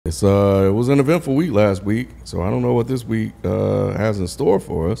It was an eventful week last week, so I don't know what this week has in store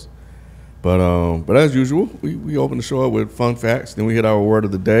for us. But as usual, we open the show up with fun facts. Then we hit our word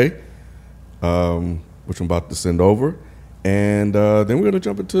of the day, which I'm about to send over, and then we're gonna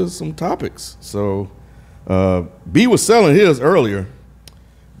jump into some topics. So B was selling his earlier.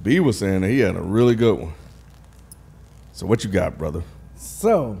 B was saying that he had a really good one. So what you got, brother?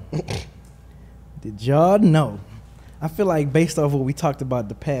 So, did y'all know? I feel like based off what we talked about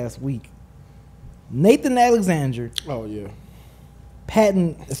the past week, Nathan Alexander. Oh yeah.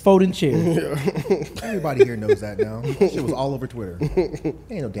 Patent a folding chair. Yeah. Everybody here knows that now. Shit was all over Twitter.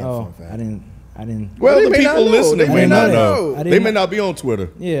 Ain't no damn fun fact. I didn't. Well, They the may people not know. listening They may may not not know. know. They may not be on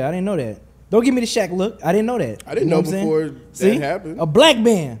Twitter. Yeah, I didn't know that. Don't give me the Shaq look. I didn't know that. I didn't You know what I'm saying? before See? that happened. A black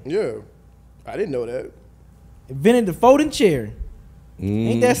man Yeah. I didn't know that. invented the folding chair.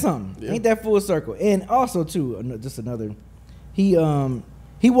 Ain't that Mm. something? Yeah. Ain't that full circle? And also too, just another. He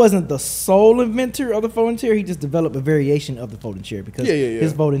wasn't the sole inventor of the folding chair. He just developed a variation of the folding chair because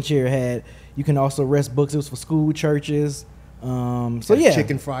his folding chair had, you can also rest books. It was for school, churches. So yeah,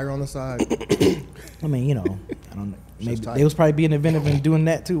 Chicken fryer on the side. I mean, you know, I don't know. Maybe tight. they was probably being inventive in doing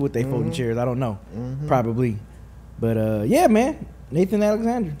that too with their folding chairs. I don't know, probably. But yeah, man, Nathan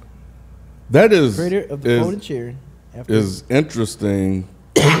Alexander, That is creator of the folding chair, is interesting.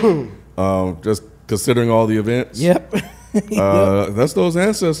 Just considering all the events. Yep. That's those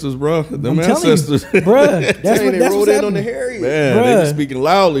ancestors, bro. Them I'm telling you, ancestors, bruh. That's Dang, what they that's rolled what's in on the happening. Harriet. man. They Bruh. be speaking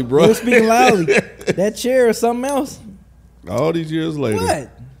loudly, bro. They were speaking loudly. That chair or something else. All these years later, What?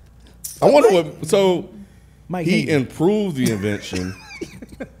 I wonder what. So Mike he Hayden. improved the invention,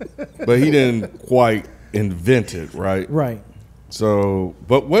 but he didn't quite invent it, right? Right. So,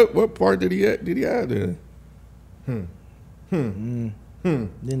 but what part did he add there?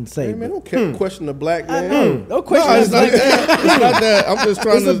 Didn't say. Hey, man, but- don't question the black I man. know. No question. No, it's not that. It's not that. I'm just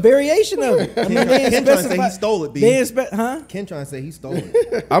trying It's a to. variation of it. I mean, they Ken ain't trying to say specify. he stole it, B. They ain't huh? Ken trying to say he stole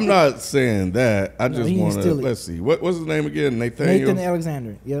it. I'm not saying that. I No, just he didn't want to. steal it. Let's see. What's his name again? Nathaniel. Nathan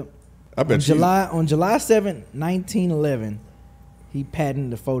Alexander. Yep. I bet On July 7th, 1911, he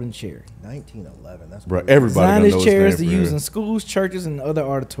patented the folding chair. 1911. That's Bro, weird. everybody Designed gonna his know his chairs to name for use real. in schools, churches, and other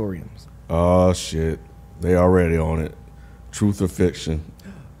auditoriums. Oh shit, they already on it. Truth or fiction?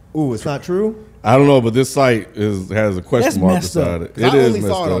 Ooh, it's not true. I don't know, but this site has a question That's mark messed up. beside it. 'Cause It I is only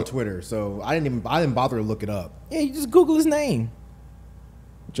messed saw it on up. Twitter, so I didn't bother to look it up. Yeah, you just Google his name.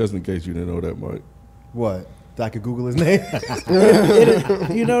 Just in case you didn't know that, Mike. What? That I could Google his name.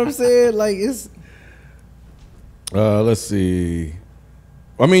 You know what I'm saying? Like it's Let's see.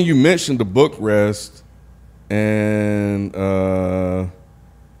 I mean, you mentioned the book rest, and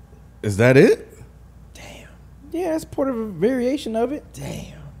is that it? yeah, it's part of a variation of it.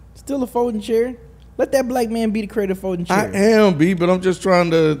 Damn. Still a folding chair. Let that black man be the creator of folding I chair. am B, but I'm just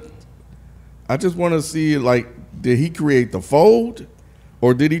trying to. I just want to see, like, did he create the fold,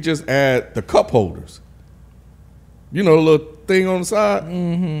 or did he just add the cup holders? You know, the little thing on the side.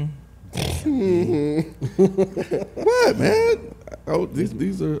 What, man? Oh,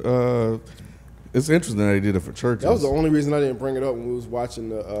 these are. It's interesting that they did it for churches. That was the only reason I didn't bring it up when we was watching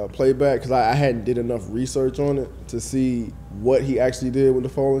the playback, because I hadn't did enough research on it to see what he actually did with the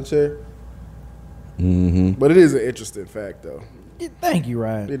folding chair. Mm-hmm. But it is an interesting fact, though. Yeah, thank you,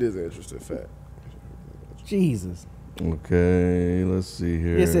 Ryan. It is an interesting fact. Jesus. Okay, let's see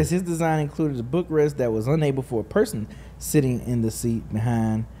here. It says his design included a bookrest that was unable for a person sitting in the seat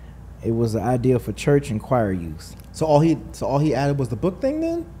behind. It was ideal for church and choir use. So all he added was the book thing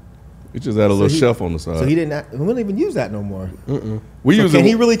then. We just had a little shelf on the side. So he didn't. We don't even use that no more. we So use can it.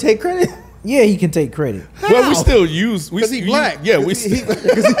 he really take credit? Yeah, he can take credit. Well, we still use. Because he black. Yeah, we still.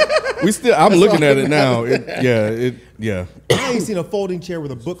 We still. I'm looking at it now. Yeah. I ain't seen a folding chair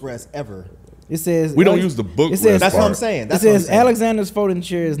with a bookrest ever. It says We don't use the book. It says That's what I'm part. saying. It That's what I'm says saying. Alexander's folding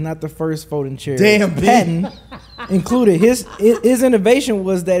chair is not the first folding chair. Damn, B. patent included. His innovation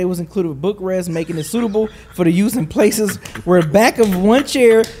was that it was included with bookrest, making it suitable for the use in places where the back of one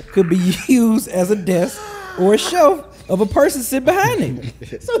chair could be used as a desk or a shelf of a person sitting behind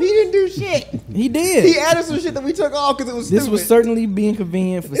it. So he didn't do shit. He did. He added some shit that we took off because it was This stupid. was certainly being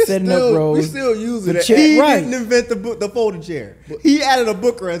convenient for It's setting still- up rows. We still using The it. chair- He right. didn't invent the folding chair. He added a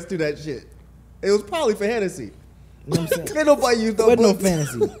bookrest to that shit. It was probably for Hennessy. You know what I'm saying? Ain't nobody used no Wasn't no books.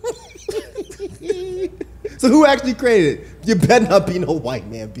 fantasy. So who actually created it? You better not be no white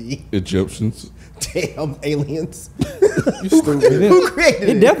man, B. Egyptians. Damn aliens. You stupid. Who created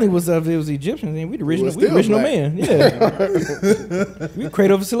it? It definitely was. It was Egyptians. We the original. was We the still original black. man. Yeah. We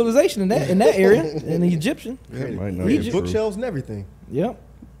cradle of civilization in that area. In the Egyptian. That might not He be had true. bookshelves and everything. Yep.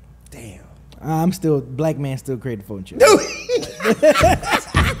 Damn. I'm still black man. Still created folding chair.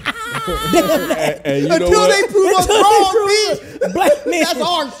 And you know Until what? they prove us wrong, B. Black men. That's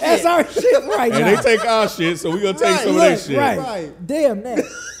our shit. That's our shit right And now. they take our shit, so we gonna take some of Look, their shit. right. Damn that.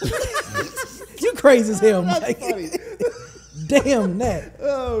 You crazy as hell, That's Mike. funny. Damn that.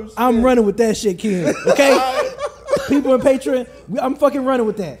 Oh, shit. I'm running with that shit, Ken. Okay? People in Patreon, I'm fucking running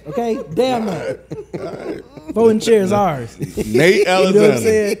with that. Okay? Damn that. Voting chair is ours. Nate You know what I'm Alexander.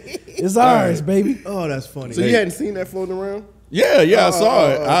 saying? It's ours, baby. Oh, that's funny. So you hadn't seen that floating around? Yeah, I saw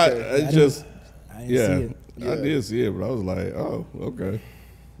it. okay. I I just, didn't yeah, see it. Yeah. I did see it, but I was like, oh, okay.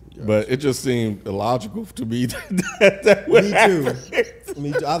 But it just seemed illogical to me that would Me too.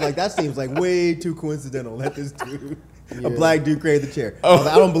 Me too. I was like, that seems like way too coincidental that this dude, a black dude, created the chair. I was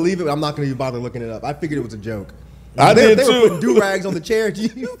like, I don't believe it, but I'm not going to even bother looking it up. I figured it was a joke. I They did were too. putting do-rags on the chair.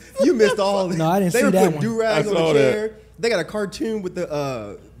 You missed all of it. No, I didn't they see were that putting one. do-rags I on the saw chair. that. They got a cartoon with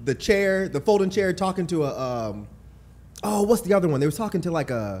the chair, the folding chair, talking to a what's the other one? They was talking to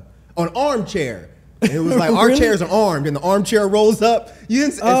like an armchair. And it was like our Really? chairs are armed, and the armchair rolls up. You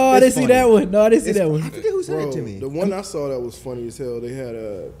didn't. Oh, I didn't see that one. No, I didn't see that I one. forget who sent Bro, it to me. the one I saw that was funny as hell. They had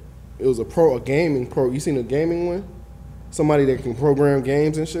it was a gaming pro. You seen a gaming one? Somebody that can program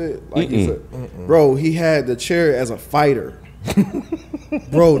games and shit. Like bro, he had the chair as a fighter.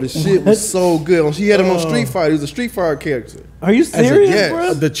 Bro, the shit was so good. He had him on Street Fighter. He was a Street Fighter character. Are you serious, yes.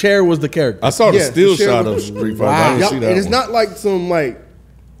 bro? The chair was the character. I saw the Yes, still the chair shot of was- Street Fighter. but I didn't Yup, see that and it's one. not like some like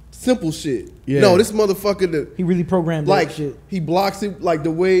simple shit. Yeah. No, this motherfucker He really programmed like that shit. he blocks it like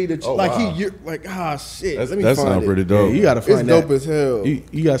the way that Oh, like wow. you're like shit. Let me That find sounds it. pretty Yeah, dope. you gotta It's find that. dope as hell.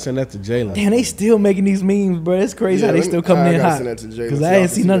 You gotta send that to Jalen. Damn, they still making these memes, bro. That's crazy Yeah, how they let me- still coming I in gotta hot. send that to Jay. Because Let's I see ain't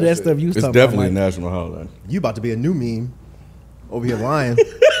how seen to none of see that that stuff you was It's talking definitely a about. national holiday. You about to be a new meme. Over here lying.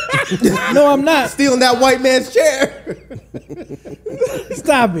 Mike. No, I'm not. Stealing that white man's chair.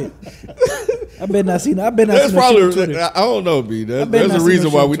 Stop it. I bet not seen. I bet not That's seen that shit on probably, Twitter. I don't know, B. bet There's not a seen reason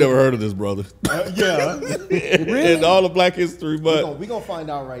no why shit we on never heard of this brother. Yeah. In all of Black History, but We're going to find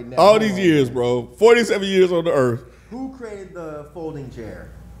out right now. all Hold these on. years, bro. 47 years on the earth. Who created the folding chair?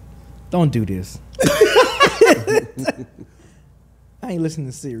 Don't do this. I ain't listening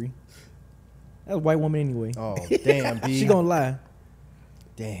to Siri. That's a white woman anyway. Oh, damn, B. She gonna lie.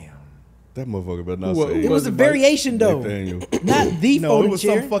 Damn. That motherfucker better not Who- say It was a variation though, Nathaniel. not the No, it folding was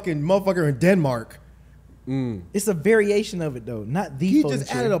chair. some fucking motherfucker in Denmark. It's a variation of it though, not the He folding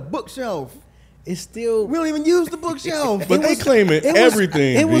just chair. added a bookshelf. It's still. We don't even use the bookshelf. But they claiming it was-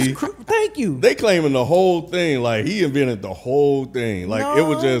 everything, It was. B. Thank you. They claiming the whole thing, like he invented the whole thing. Like it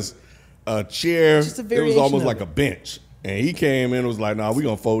was No. just a chair. Just a It was variation almost of like it. a bench. And he came in and was like, nah, we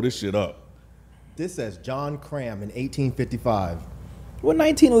gonna fold this shit up. This says John Cram in 1855. Well,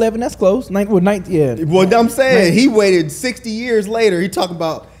 1911. That's close. Yeah. Well, I'm saying he waited 60 years later. He talking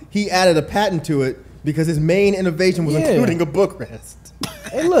about he added a patent to it because his main innovation was Yeah. including a bookrest.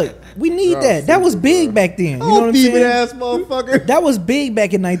 Hey, look, we need Y'all that. That was stupid, big bro. back then. You know Oh, what I'm thieving saying? ass motherfucker. That was big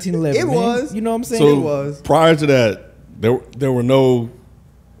back in 1911. It man. was. You know what I'm saying? So It was. prior to that, there were no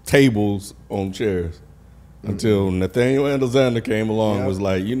tables on chairs until Nathaniel Alexander came along and was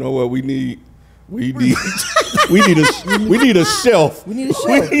like, you know what, we need we need a shelf. We need a shelf. We need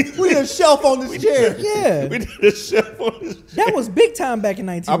a shelf on this chair. Yeah. We need a shelf on this chair. That was big time back in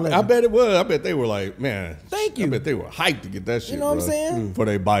 1911. I bet it was. I bet they were like, man. Thank you. I bet they were hyped to get that shit. know what I'm bro, saying? For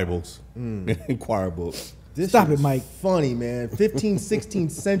their Bibles and choir books. This Stop shit it, is Mike. Funny, man. 15th,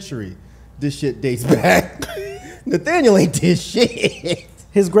 16th century. This shit dates back. Nathaniel ain't did shit.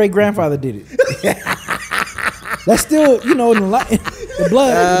 His great grandfather did it. That's still, you know, in the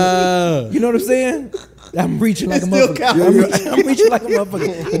blood. You know what I'm saying? I'm reaching like It a still motherfucker. counts. I'm reaching like a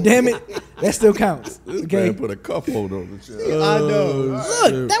motherfucker. But damn it, that still counts. This Okay. man put a cup holder on the chair. I know.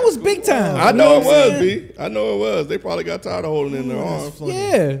 Look, that was big time. I You know what it I'm was, saying? B. I know it was. They probably got tired of holding it in their arms.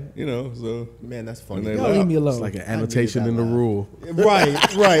 Yeah. You know, so. Man, that's funny. And they Y'all laugh. leave me alone. It's like an annotation in the loud. rule. Right.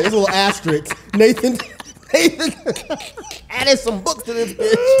 It's a little asterisk. Nathan added some books to this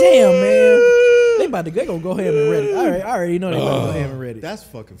bitch. Damn, man. They gonna go ahead and read it. All right, I already know they gonna go ahead and read it. That's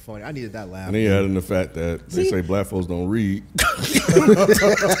fucking funny. I needed that laugh. And then you add in the fact that they say black folks don't read.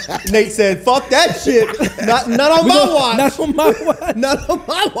 Nate said, "Fuck that shit. Not on my watch. Not on my watch. Not on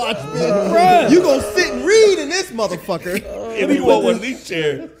my watch, Bruh. bitch. You gonna sit and read in this motherfucker." If you want one of these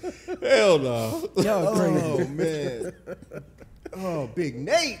chairs, hell no. Y'all crazy. Oh man. Oh, Big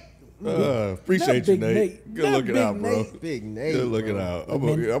Nate. Appreciate you, Big Nate. Nate. Good Not looking Big out, bro. Nate. Big Nate. Good looking bro. out. I'm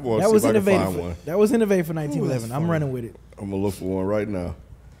Man, gonna that see if was I can innovative. find one. That was innovative for 1911. I'm funny. running with it. I'm gonna look for one right now.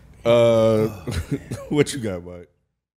 What you got, Mike?